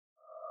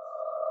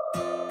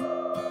Right,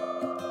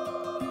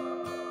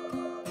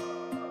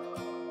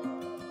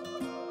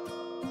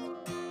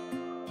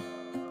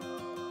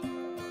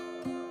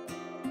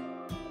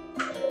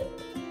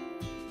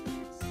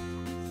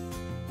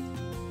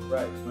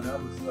 when I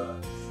was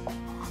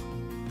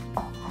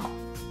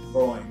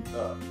growing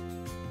up,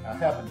 I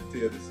happened to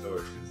tell this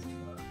story to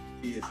some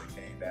kids that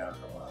came down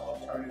from an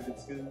alternative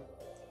school.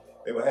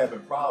 They were having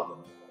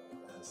problems,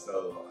 and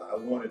so I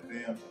wanted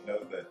them to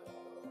know that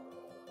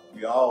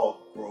we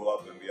all grow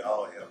up and we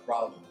all have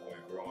problems when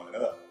we're growing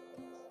up.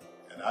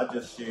 And I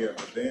just shared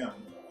with them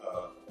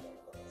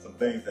some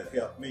things that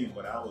helped me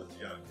when I was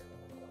younger.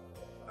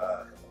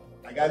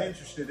 I got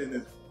interested in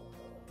this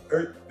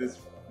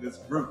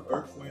group,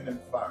 Earth, Wind, and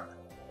Fire.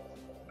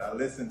 And I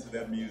listened to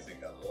their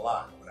music a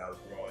lot when I was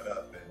growing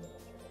up,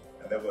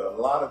 and there were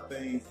a lot of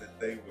things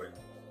that they were,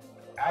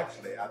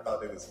 actually, I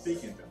thought they were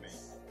speaking to me.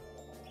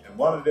 And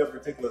one of their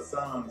particular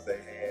songs they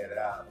had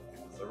out, it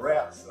was a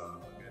rap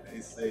song, and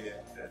they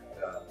said that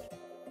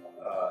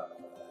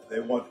they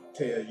want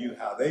to tell you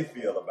how they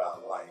feel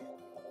about life.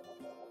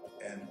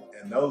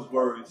 And those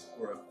words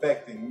were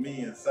affecting me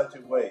in such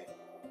a way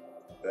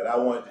that I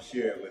wanted to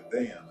share it with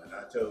them. And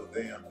I told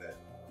them that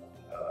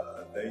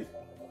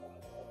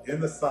in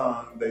the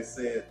song, they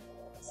said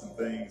some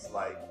things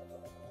like,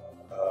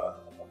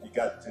 you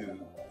got to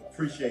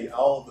appreciate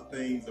all the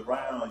things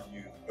around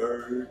you,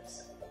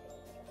 birds,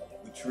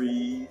 the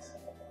trees,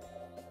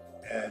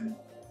 and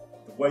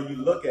the way you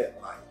look at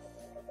life.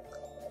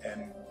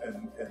 And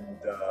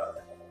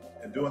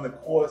during the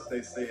course,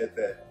 they said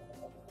that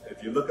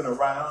if you're looking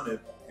around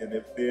and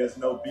if there's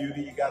no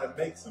beauty, you got to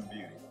make some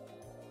beauty.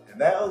 And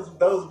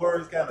those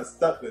words kind of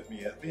stuck with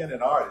me. As being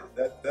an artist,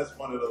 that's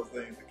one of those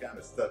things that kind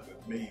of stuck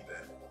with me,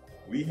 that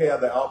we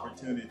have the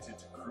opportunity to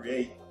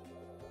create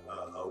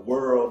a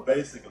world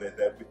basically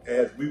that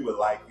as we would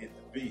like it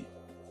to be.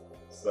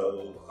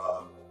 So,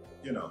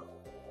 you know,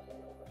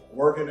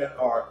 working in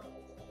art,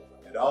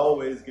 it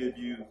always gives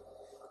you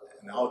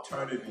an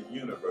alternative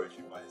universe,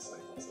 you might say.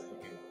 So you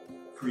can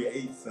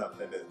create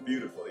something that's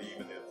beautiful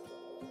even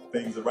if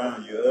things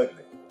around you are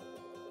ugly.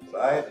 So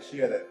I had to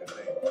share that with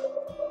them.